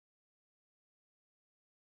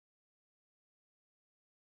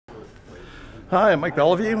Hi, I'm Mike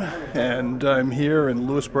Bellevue, and I'm here in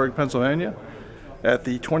Lewisburg, Pennsylvania at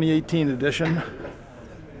the 2018 edition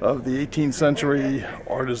of the 18th Century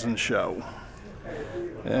Artisans Show.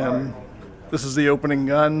 And this is the opening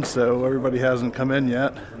gun, so everybody hasn't come in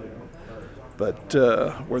yet, but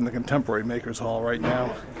we're in the Contemporary Makers Hall right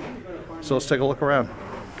now. So let's take a look around.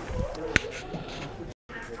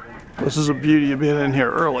 This is a beauty of being in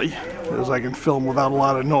here early, as I can film without a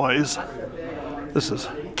lot of noise. This is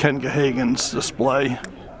Ken Gahagan's display,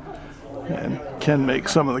 and Ken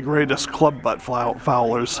makes some of the greatest club butt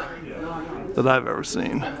fowlers that I've ever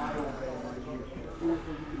seen.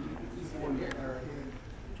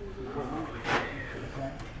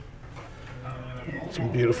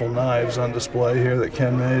 Some beautiful knives on display here that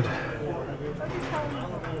Ken made.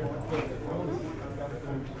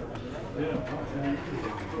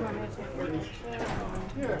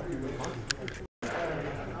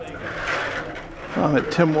 I'm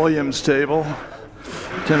at Tim Williams' table.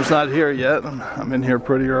 Tim's not here yet. I'm in here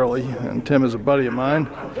pretty early, and Tim is a buddy of mine,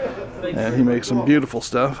 and he makes some beautiful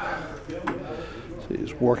stuff. So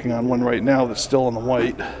he's working on one right now that's still in the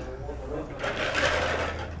white,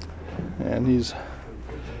 and he's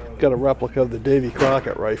got a replica of the Davy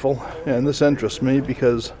Crockett rifle, and this interests me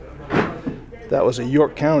because that was a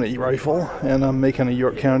York County rifle, and I'm making a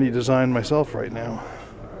York County design myself right now.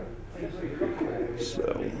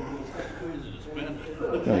 So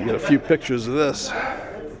I'm gonna get a few pictures of this.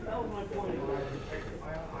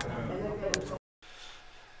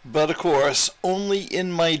 But of course, only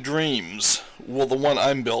in my dreams will the one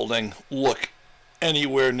I'm building look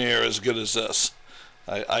anywhere near as good as this.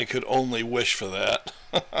 I could only wish for that.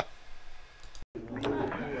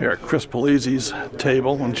 Here at Chris Polizzi's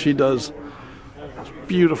table, and she does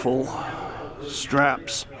beautiful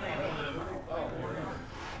straps.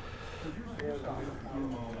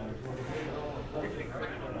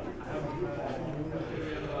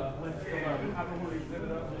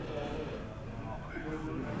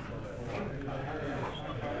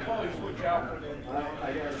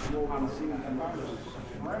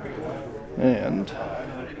 And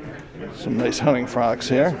some nice hunting frocks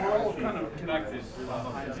here. I've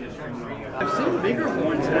seen bigger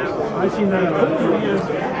ones now. I've seen that.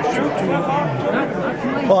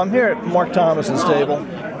 Well, I'm here at Mark Thomas's table,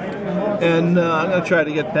 and I'm going to try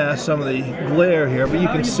to get past some of the glare here, but you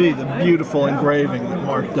can see the beautiful engraving that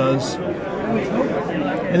Mark does.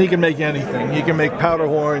 And he can make anything. He can make powder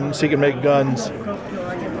horns, he can make guns,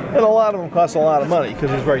 and a lot of them cost a lot of money because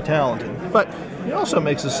he's very talented. But he also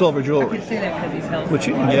makes the silver jewelry, which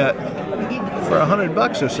you can get for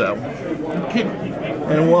 $100 or so,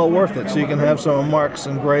 and well worth it. So you can have some of Mark's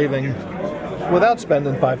engraving without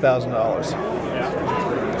spending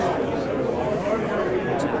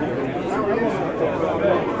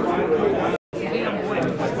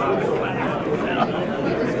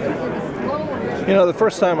You know, the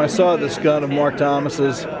first time I saw this gun of Mark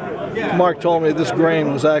Thomas's, Mark told me this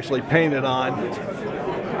grain was actually painted on.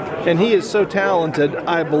 And he is so talented,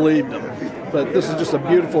 I believed him. But this is just a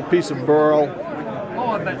beautiful piece of burl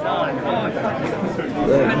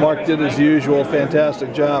that Mark did his usual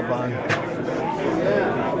fantastic job on.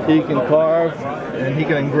 He can carve and he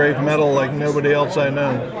can engrave metal like nobody else I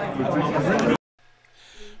know.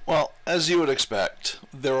 Well, as you would expect,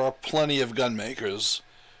 there are plenty of gun makers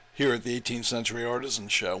here at the 18th Century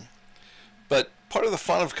Artisans Show. But part of the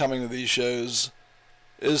fun of coming to these shows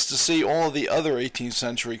is to see all of the other 18th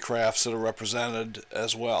century crafts that are represented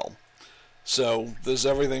as well. So there's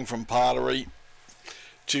everything from pottery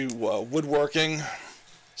to woodworking,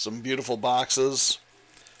 some beautiful boxes.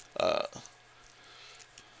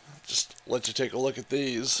 Just let you take a look at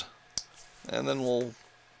these, and then we'll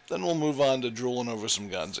move on to drooling over some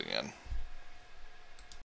guns again.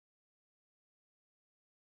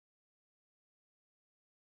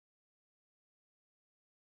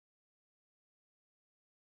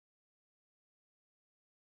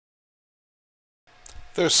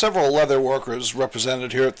 There are several leather workers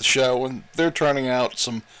represented here at the show, and they're turning out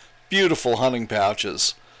some beautiful hunting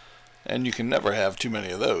pouches. And you can never have too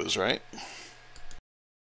many of those, right?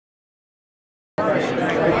 Well,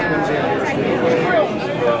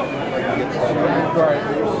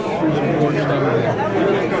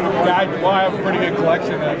 I have a pretty good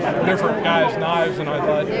collection of different guys' knives, and I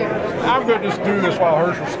thought I'm going to just do this while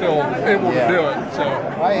Herschel's still able to do it. So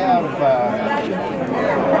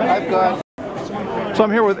I've got. So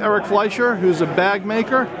I'm here with Eric Fleischer, who's a bag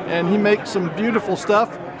maker, and he makes some beautiful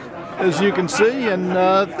stuff, as you can see. And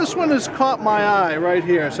this one has caught my eye right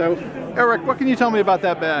here. So, Eric, what can you tell me about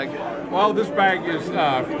that bag? Well, this bag is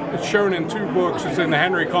it's shown in two books. It's in the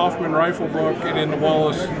Henry Kaufman rifle book and in the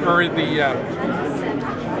Wallace, or in the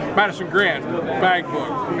Madison Grant bag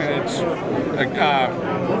book, and it's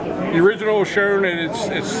the original shown, and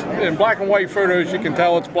it's in black and white photos. You can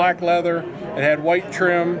tell it's black leather. It had white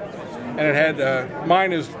trim, and it had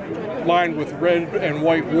mine is lined with red and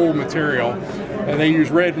white wool material, and they use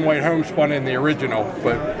red and white homespun in the original.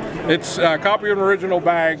 But it's a copy of an original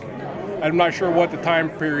bag. I'm not sure what the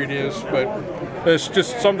time period is, but it's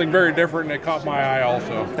just something very different, and it caught my eye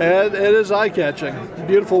also. And it is eye-catching.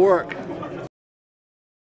 Beautiful work.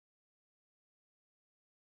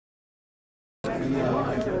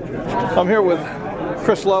 I'm here with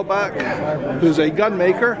Chris Lowback, who's a gun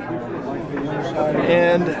maker,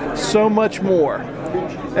 and so much more.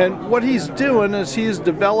 And what he's doing is he's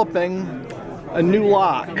developing a new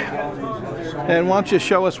lock. And why don't you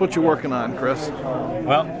show us what you're working on, Chris?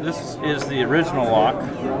 Well, this is the original lock,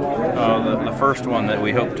 the first one that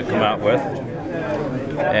we hope to come out with.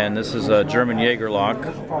 And this is a German Jaeger lock.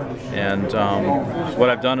 And what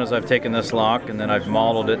I've done is I've taken this lock and then I've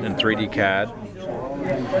modeled it in 3D CAD.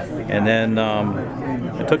 And then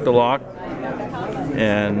I took the lock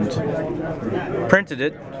and printed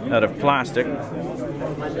it out of plastic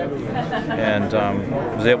and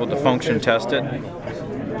was able to function test it.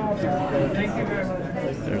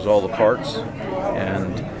 There's all the parts,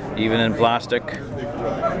 and even in plastic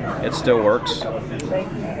it still works.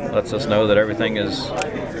 Lets us know that everything is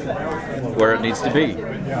where it needs to be.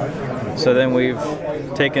 So then we've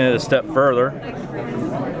taken it a step further,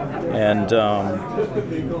 and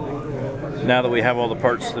now that we have all the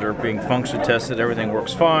parts that are being function tested, everything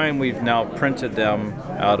works fine, we've now printed them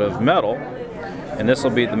out of metal, and this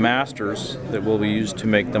will be the masters that will be used to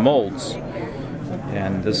make the molds.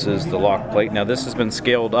 And this is the lock plate. Now this has been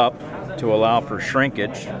scaled up to allow for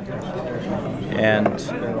shrinkage. And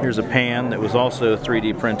here's a pan that was also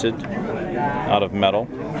 3D printed out of metal.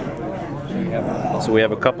 So we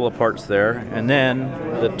have a couple of parts there. And then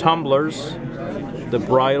the tumblers, the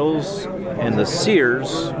bridles, and the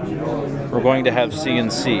sears we're going to have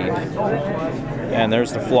CNC'd. And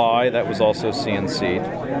there's the fly, that was also CNC'd.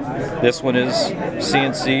 This one is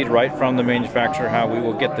CNC'd right from the manufacturer, how we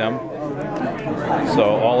will get them. So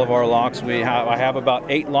all of our locks, I have about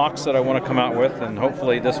 8 locks that I want to come out with, and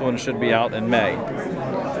hopefully this one should be out in May.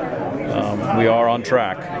 We are on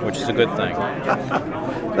track, which is a good thing.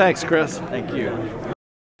 Thanks, Chris. Thank you.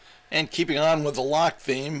 And keeping on with the lock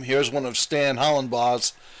theme, here's one of Stan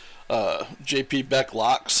Hollenbaugh's J.P. Beck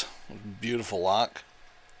locks. Beautiful lock.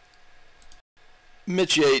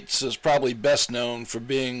 Mitch Yates is probably best known for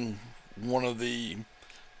being one of the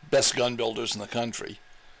best gun builders in the country,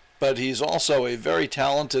 but he's also a very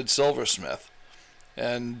talented silversmith.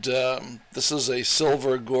 And this is a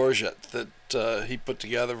silver gorget that he put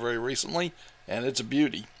together very recently, and it's a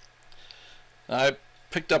beauty. I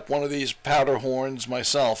picked up one of these powder horns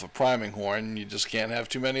myself, a priming horn. You just can't have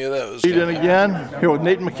too many of those. Meet in again, here with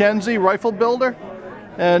Nate McKenzie, rifle builder.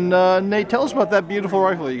 And Nate, tell us about that beautiful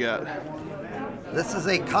rifle you got. This is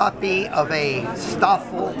a copy of a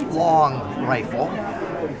Stoffel long rifle.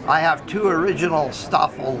 I have 2 original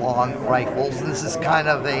Stoffel long rifles. This is kind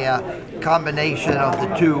of a combination of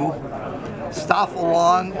the 2. Stoffel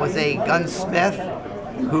long was a gunsmith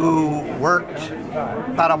who worked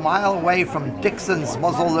about a mile away from Dixon's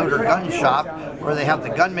muzzleloader gun shop, where they have the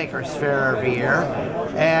gunmakers fair every year,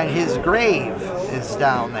 and his grave is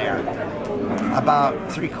down there, about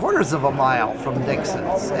 3/4 of a mile from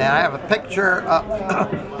Dixon's. And I have a picture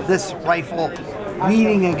of this rifle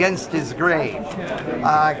leaning against his grave.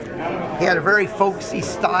 He had a very folksy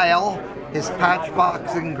style. His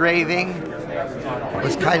patchbox engraving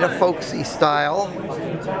was kind of folksy style.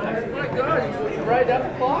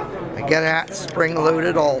 Again, that's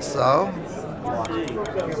spring-loaded also.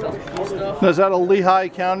 Is that a Lehigh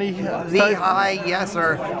County? Lehigh, yes,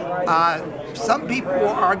 or some people will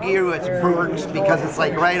argue it's Berks because it's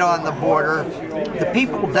like right on the border. The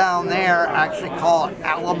people down there actually call it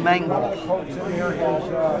Alamangle.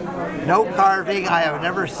 No carving. I have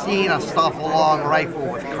never seen a Stoffel long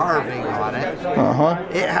rifle with carving on it.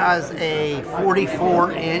 It has a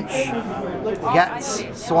 44-inch Getz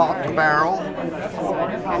swapped barrel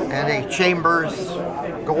and a Chambers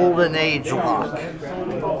Golden Age lock.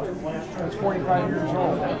 It's 45 years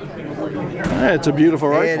old. Yeah, it's a beautiful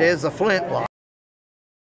rifle. It is a flintlock.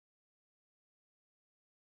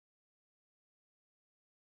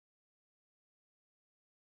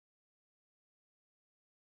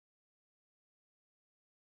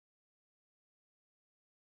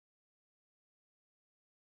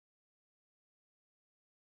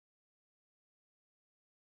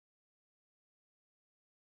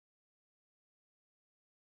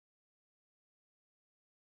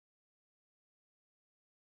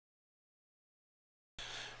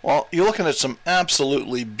 Well, you're looking at some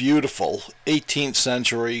absolutely beautiful 18th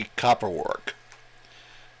century copperwork.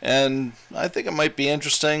 And I think it might be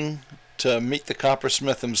interesting to meet the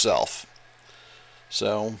coppersmith himself.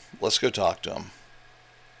 So let's go talk to him.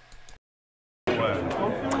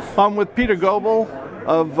 I'm with Peter Goebel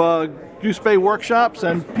of Goose Bay Workshops,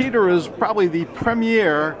 and Peter is probably the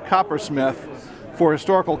premier coppersmith for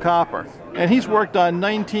historical copper. And he's worked on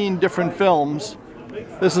 19 different films.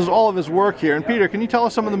 This is all of his work here. And Peter, can you tell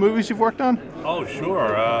us some of the movies you've worked on? Oh,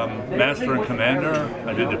 sure. Master and Commander.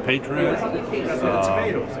 I did The Patriot.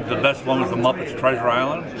 The best one was The Muppets Treasure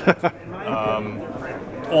Island.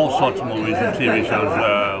 All sorts of movies and TV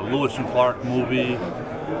shows. Lewis and Clark movie.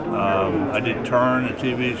 I did Turn, a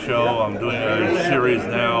TV show. I'm doing a series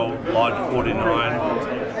now, Lodge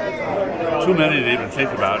 49. Too many to even think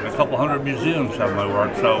about. And a couple hundred museums have my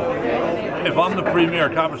work. So if I'm the premier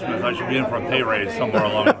coppersmith, I should be in for a pay raise somewhere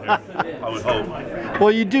along here, I would hope.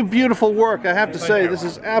 Well, you do beautiful work. I have to say, this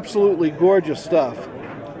is absolutely gorgeous stuff.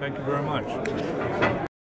 Thank you very much.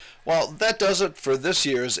 Well, that does it for this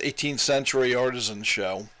year's 18th Century Artisans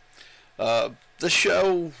Show. The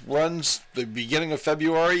show runs the beginning of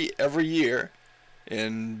February every year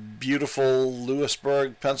in beautiful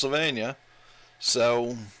Lewisburg, Pennsylvania.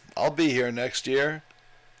 So I'll be here next year,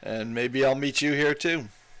 and maybe I'll meet you here too.